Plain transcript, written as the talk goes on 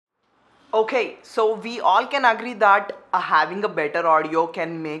Okay, so we all can agree that having a better audio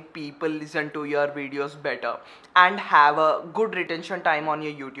can make people listen to your videos better and have a good retention time on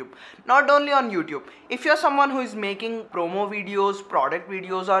your YouTube. Not only on YouTube, if you're someone who is making promo videos, product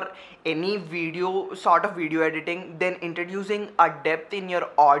videos, or any video sort of video editing, then introducing a depth in your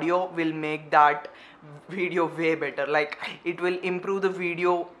audio will make that video way better. Like it will improve the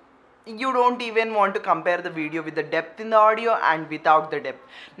video. You don't even want to compare the video with the depth in the audio and without the depth.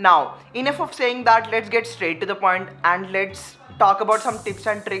 Now enough of saying that, let's get straight to the point and let's talk about some tips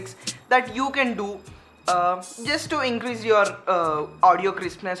and tricks that you can do just to increase your audio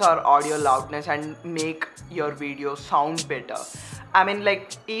crispness or audio loudness and make your video sound better. I mean,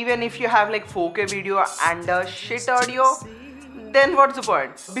 like, even if you have like 4K video and shit audio, then what's the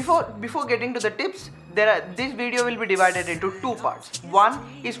point? Before getting to the tips, this video will be divided into two parts. One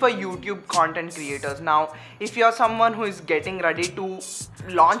is for YouTube content creators. Now if you're someone who is getting ready to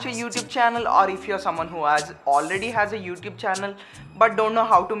launch a YouTube channel, or if you're someone who already has a YouTube channel but don't know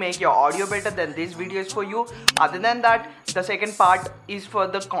how to make your audio better, then this video is for you. Other than that, the second part is for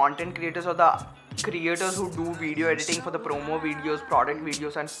the content creators or the creators who do video editing for the promo videos, product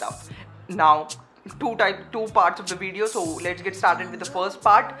videos and stuff. Now two parts of the video, so let's get started with the first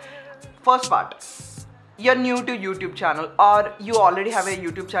part. You're new to YouTube channel, or you already have a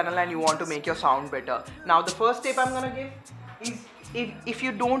YouTube channel and you want to make your sound better. Now the first tip I'm gonna give is, if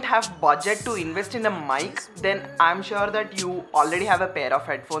you don't have budget to invest in a mic, then I'm sure that you already have a pair of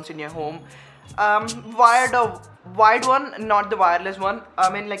headphones in your home, wired one, not the wireless one.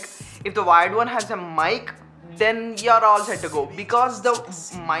 I mean, like, if the wired one has a mic, then you're all set to go, because the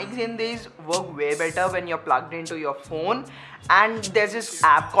mics in these work way better when you're plugged into your phone. And there's this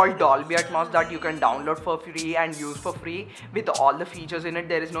app called Dolby Atmos that you can download for free and use for free with all the features in it.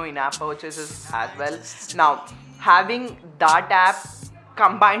 There is no in-app purchases as well. Now having that app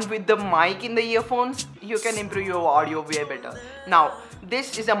combined with the mic in the earphones, you can improve your audio way better. Now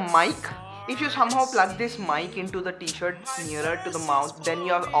this is a mic. If you somehow plug this mic into the t-shirt nearer to the mouth, then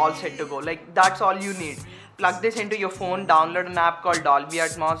you're all set to go. Like, that's all you need. Plug this into your phone, download an app called Dolby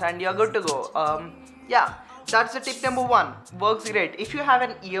Atmos, and you're good to go. Yeah, that's the tip number one. Works great. If you have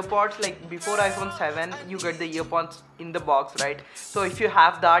an earpods, like before iPhone 7, you get the earpods in the box, right? So if you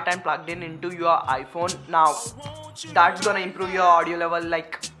have that and plugged into your iPhone, now that's gonna improve your audio level,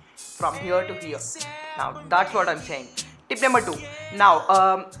 like from here to here. Now that's what I'm saying. Tip number two.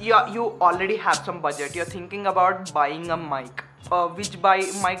 Now you already have some budget. You're thinking about buying a mic. Which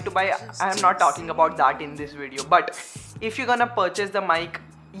mic to buy, I am not talking about that in this video. But if you're gonna purchase the mic,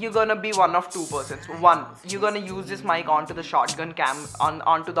 you're gonna be one of two persons. One, you're gonna use this mic onto the shotgun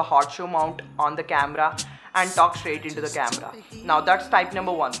onto the hot shoe mount on the camera and talk straight into the camera. Now that's type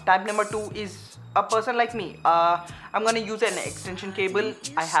number one. Type number two is a person like me. I'm gonna use an extension cable.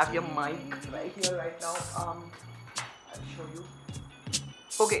 I have your mic right here right now. I'll show you.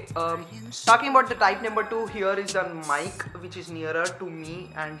 Okay, talking about the type number two, here is the mic which is nearer to me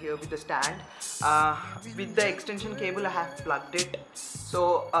and here with the stand. With the extension cable I have plugged it.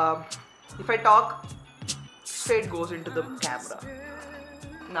 So if I talk, straight goes into the camera.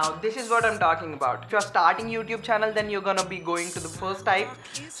 Now this is what I'm talking about. If you're starting YouTube channel, then you're gonna be going to the first type.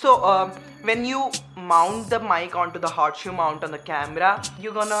 So when you mount the mic onto the hot shoe mount on the camera,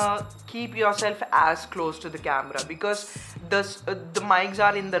 you're gonna keep yourself as close to the camera, because the mics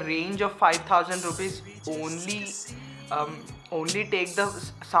are in the range of 5,000 rupees. Only take the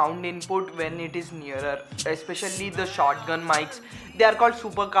sound input when it is nearer, especially the shotgun mics. They are called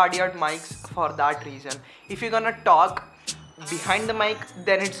super cardioid mics for that reason. If you're gonna talk behind the mic,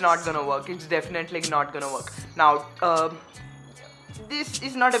 then it's not gonna work. It's definitely not gonna work. Now this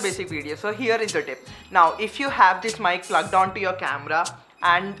is not a basic video, so here is the tip. Now if you have this mic plugged onto your camera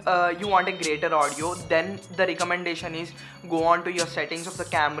and you want a greater audio, then the recommendation is go on to your settings of the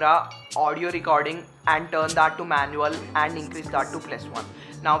camera, audio recording, and turn that to manual and increase that to +1.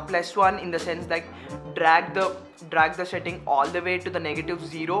 Now +1 in the sense, like, drag the setting all the way to the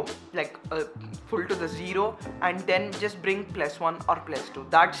 -0, like full to the 0, and then just bring +1 or +2.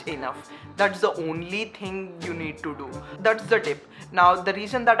 That's enough. That's the only thing you need to do. That's the tip. Now the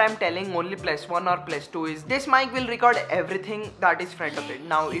reason that I'm telling only +1 or +2 is this mic will record everything that is front of it.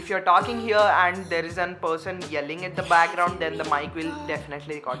 Now if you're talking here and there is a person yelling at the background, then the mic will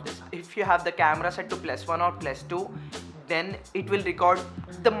definitely record this. If you have the camera set to +1 or +2, then it will record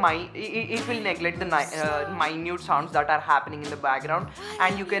the it will neglect the minute sounds that are happening in the background,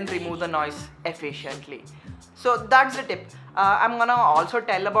 and you can remove the noise efficiently. So that's the tip. I'm gonna also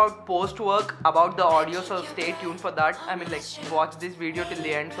tell about post work about the audio, so stay tuned for that. I mean, like, watch this video till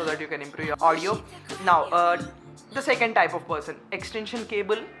the end so that you can improve your audio. Now the second type of person, extension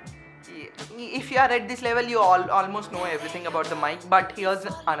cable. if you are at this level, you almost know everything about the mic. But here's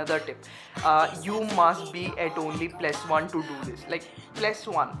another tip. You must be at only +1 to do this. Like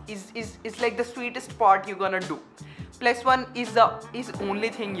 +1 is like the sweetest part you're gonna do. +1 is only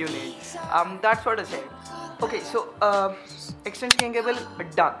thing you need. That's what I said. Okay, so extension cable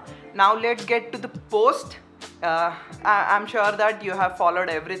done. Now let's get to the post. I'm sure that you have followed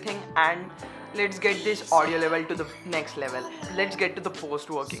everything, and let's get this audio level to the next level. Let's get to the post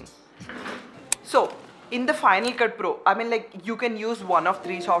working. So in the Final Cut Pro, I mean, like, you can use one of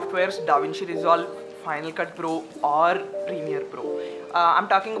three softwares: DaVinci Resolve, Final Cut Pro, or Premiere Pro. I'm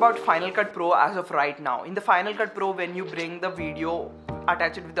talking about Final Cut Pro as of right now. In the Final Cut Pro, when you bring the video,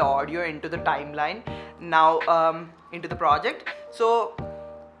 attach it with the audio into the timeline, now into the project. So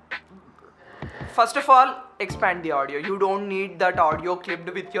first of all, expand the audio. You don't need that audio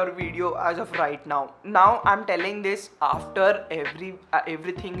clipped with your video as of right now. Now I'm telling this after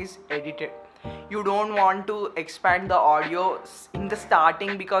everything is edited. You don't want to expand the audio in the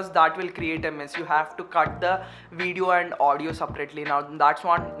starting, because that will create a mess. You have to cut the video and audio separately. Now that's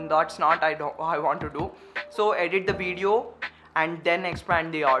not I want to do. So edit the video and then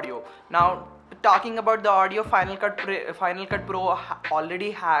expand the audio. Now talking about the audio, Final Cut Pro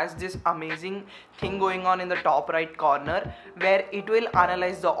already has this amazing thing going on in the top right corner, where it will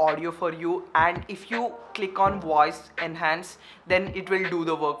analyze the audio for you, and if you click on voice enhance, then it will do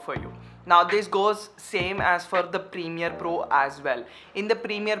the work for you. Now this goes same as for the Premiere Pro as well. In the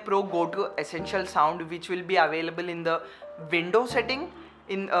Premiere Pro, go to Essential Sound, which will be available in the window setting,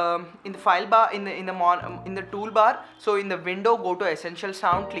 in the file bar, in the toolbar. So in the window, go to Essential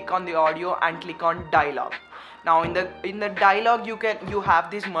Sound, click on the audio and click on dialogue. Now in the dialogue, you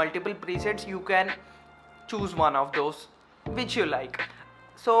have these multiple presets. You can choose one of those which you like.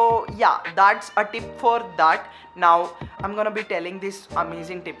 So yeah, that's a tip for that. Now I'm gonna be telling this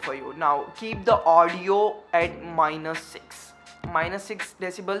amazing tip for you. Now keep the audio at -6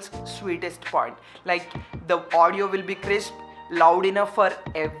 decibels, sweetest point. Like, the audio will be crisp, loud enough for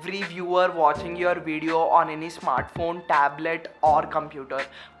every viewer watching your video on any smartphone, tablet or computer.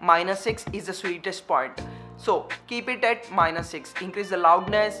 -6 is the sweetest point. So keep it at -6. Increase the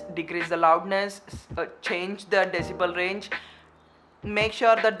loudness, decrease the loudness, change the decibel range. Make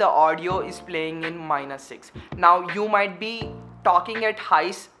sure that the audio is playing in -6. Now you might be talking at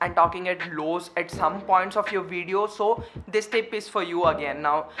highs and talking at lows at some points of your video, so this tip is for you again.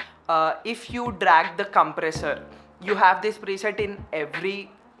 Now if you drag the compressor, you have this preset in every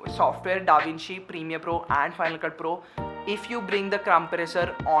software, DaVinci, Premiere Pro and Final Cut Pro. If you bring the compressor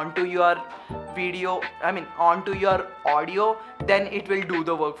onto your onto your audio, then it will do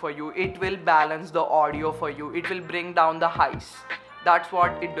the work for you. It will balance the audio for you. It will bring down the highs. That's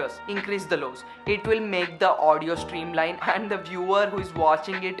what it does. Increase the lows. It will make the audio streamlined, and the viewer who is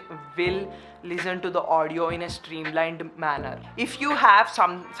watching it will listen to the audio in a streamlined manner. If you have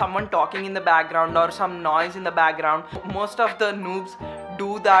someone talking in the background or some noise in the background, most of the noobs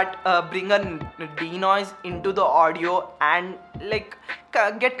do that, bring a denoise into the audio and like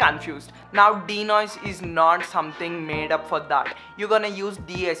get confused. Now denoise is not something made up for that. You're gonna use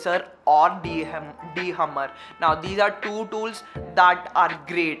de-esser or de-hummer. Now these are two tools that are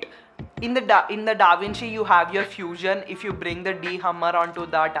great. In the DaVinci, you have your Fusion. If you bring the de-hummer onto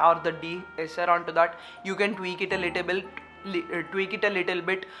that or the de-esser onto that, you can tweak it a little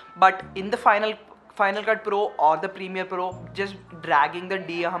bit. But in the Final Cut Pro or the Premiere Pro, just dragging the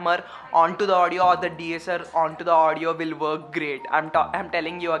de-hummer onto the audio or the de-esser onto the audio will work great. I'm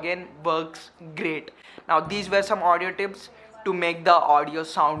telling you again, works great. Now these were some audio tips to make the audio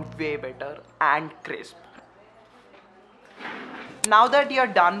sound way better and crisp. Now that you're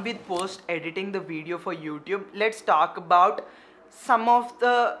done with post editing the video for YouTube, let's talk about some of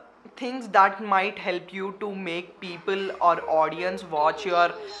the things that might help you to make people or audience watch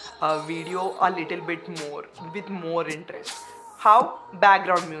your video a little bit more with more interest. How?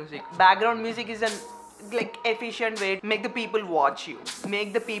 Background music. Background music is an efficient way to make the people watch you,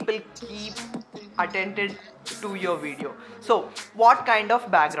 make the people keep attentive to your video. So what kind of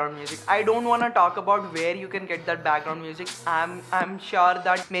background music? I don't want to talk about where you can get that background music. I'm sure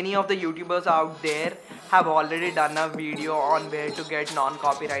that many of the YouTubers out there have already done a video on where to get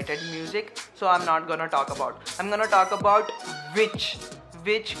non-copyrighted music, so I'm not gonna talk about. I'm gonna talk about which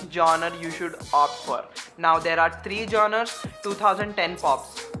genre you should opt for. Now there are three genres: 2010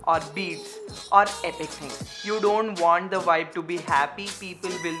 pops or beats or epic things. You don't want the vibe to be happy.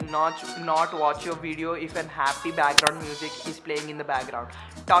 People will not watch your video if an happy background music is playing in the background.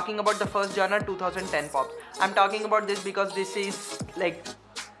 Talking about the first genre, 2010 pops. I'm talking about this because this is like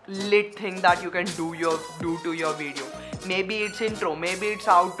lit thing that you can do to your video. maybe it's intro, maybe it's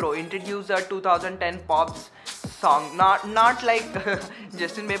outro. Introduce a 2010 pops song, not like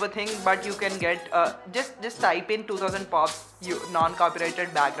Justin Bieber thing, but you can get just type in 2000 pops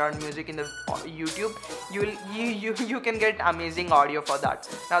non-copyrighted background music in the YouTube. You can get amazing audio for that.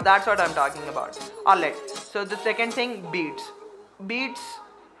 Now that's what I'm talking about. Alright, so the second thing, beats,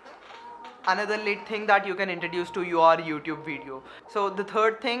 another lit thing that you can introduce to your YouTube video. So the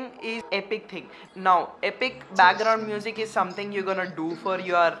third thing is epic thing. Now epic background music is something you're gonna do for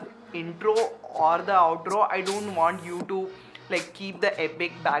your intro or the outro. I don't want you to like keep the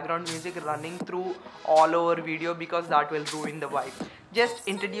epic background music running through all over video, because that will ruin the vibe. Just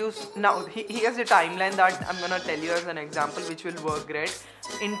introduce. Now here's a timeline that I'm gonna tell you as an example which will work great.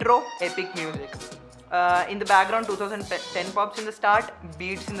 Intro, epic music. In the background 2010 pops in the start,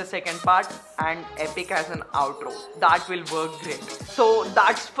 beats in the second part, and epic as an outro. That will work great. So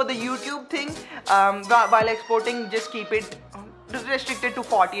that's for the YouTube thing. While exporting, just keep it restricted to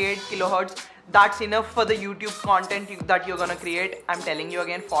 48 kilohertz. That's enough for the YouTube content that you're gonna create. I'm telling you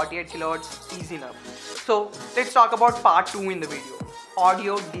again, 48 kilohertz is enough. So let's talk about part 2 in the video.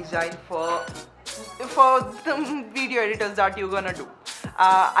 Audio design for the video editors that you're gonna do.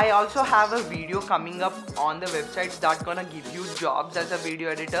 I also have a video coming up on the website that's gonna give you jobs as a video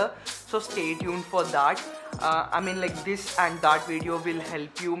editor, so stay tuned for that. I mean, like, this and that video will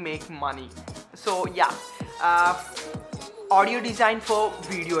help you make money. So yeah, audio design for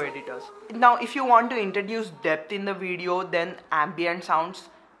video editors. Now if you want to introduce depth in the video, then ambient sounds,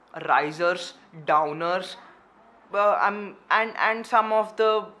 risers, downers, and some of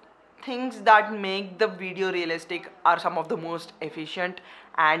the things that make the video realistic are some of the most efficient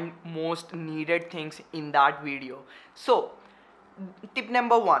and most needed things in that video. So tip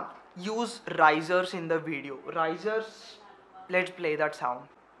number 1, use risers in the video. Risers, let's play that sound.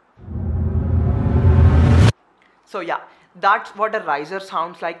 So yeah, that's what a riser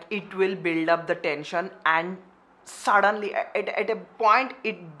sounds like. It will build up the tension, and suddenly at a point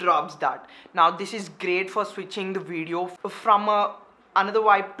it drops that. Now this is great for switching the video from another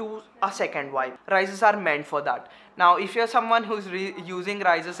vibe to a second vibe. Risers are meant for that. Now if you're someone who's using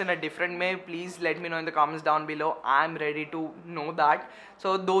risers in a different way, please let me know in the comments down below. I'm ready to know that.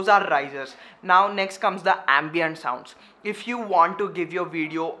 So those are risers. Now next comes the ambient sounds. If you want to give your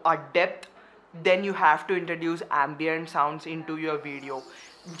video a depth, then you have to introduce ambient sounds into your video.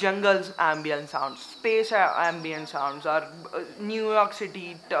 Jungles ambient sounds, space ambient sounds, or New York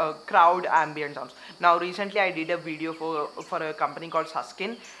City crowd ambient sounds. Now recently I did a video for a company called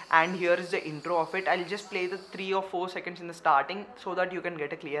Suskin, and here is the intro of it. I'll just play the 3 or 4 seconds in the starting so that you can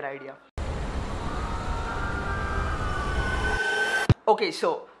get a clear idea. Okay,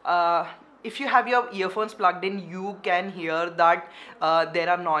 so if you have your earphones plugged in, you can hear that there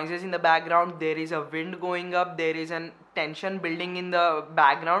are noises in the background, there is a wind going up, there is an tension building in the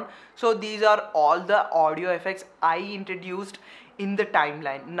background. So these are all the audio effects I introduced in the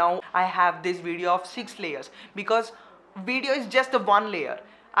timeline. Now I have this video of 6 layers, because video is just the one layer.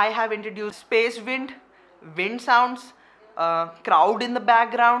 I have introduced space wind sounds, crowd in the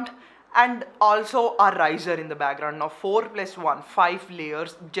background, and also a riser in the background. Now 4 plus 1, 5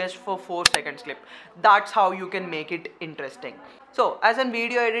 layers just for 4 seconds clip. That's how you can make it interesting. So as a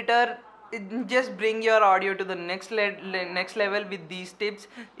video editor, just bring your audio to the next level with these tips.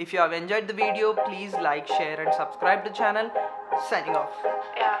 If you have enjoyed the video, please like, share and subscribe to the channel. Signing off.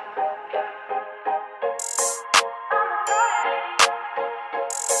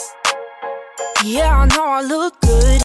 Yeah, I know I look good.